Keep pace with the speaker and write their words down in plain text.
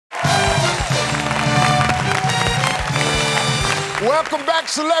Welcome back,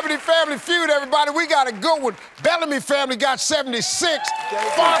 Celebrity Family Feud, everybody. We got a good one. Bellamy family got 76.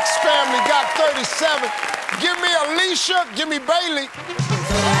 Fox family got 37. Give me Alicia, give me Bailey.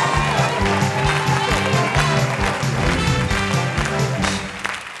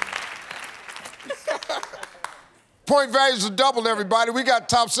 Point values are doubled, everybody. We got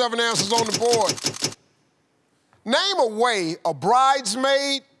top 7 answers on the board. Name a way a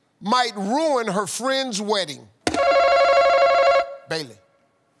bridesmaid might ruin her friend's wedding. Bailey.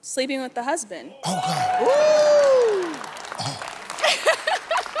 Sleeping with the husband. Oh, God. Woo! Oh.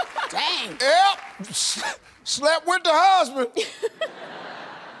 Dang. Yep. Slept with the husband.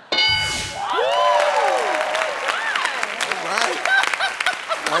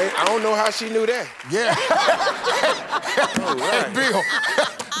 I don't know how she knew that. Yeah. Hey, Bill,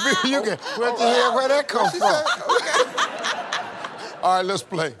 you can, what the hell, where that come from? Okay. All right, let's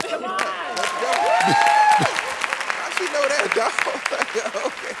play. Come on. Let's go. How'd she know that, dog?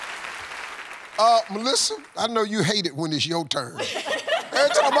 Okay. Melissa, I know you hate it when it's your turn.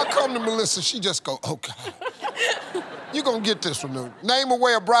 Every time I come to Melissa, she just go, oh, God. You gonna get this one, though. Name a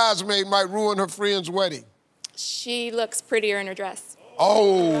way a bridesmaid might ruin her friend's wedding. She looks prettier in her dress.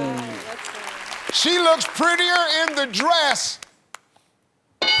 Oh. She looks prettier in the dress.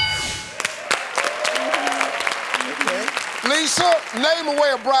 Okay. Lisa, name a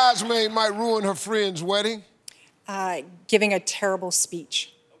way a bridesmaid might ruin her friend's wedding. Giving a terrible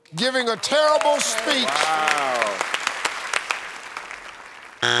speech. Giving a terrible speech. Wow.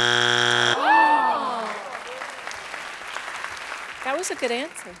 That was a good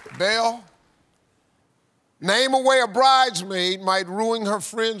answer. Belle, name a way a bridesmaid might ruin her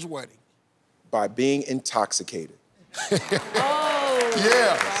friend's wedding. By being intoxicated. Oh.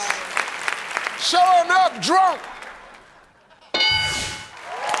 Yeah. Showing up drunk.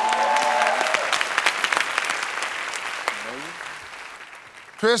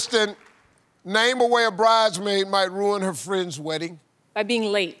 Kristen, name a way a bridesmaid might ruin her friend's wedding. By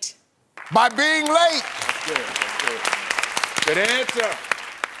being late. By being late. That's good. That's good. Good answer.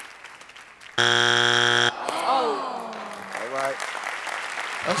 Oh. All right.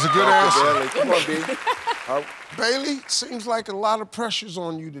 That's a good answer. Bailey. Come on, B. Bailey, seems like a lot of pressure's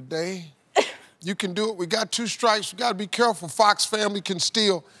on you today. You can do it. We got 2 strikes. We got to be careful. Fox family can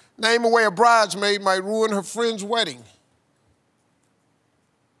steal. Name a way a bridesmaid might ruin her friend's wedding.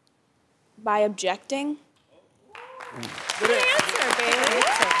 By objecting. Good answer, Bailey.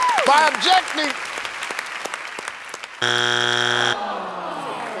 By objecting.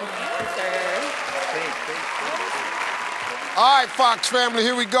 All right, Fox family,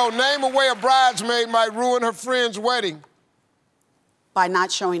 here we go. Name a way a bridesmaid might ruin her friend's wedding. By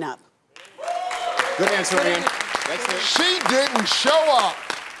not showing up. Good answer, man. That's it. She didn't show up.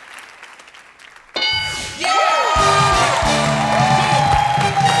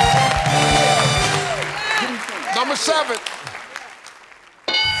 Number 7.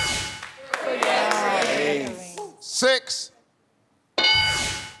 6.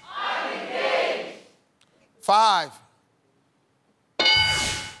 5.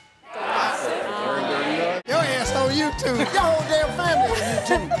 Your ass on YouTube. Your whole damn family on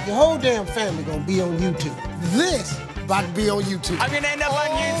YouTube. Your whole damn family gonna be on YouTube. This about to be on YouTube. I'm gonna end up on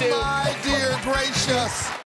YouTube. Oh, my dear gracious.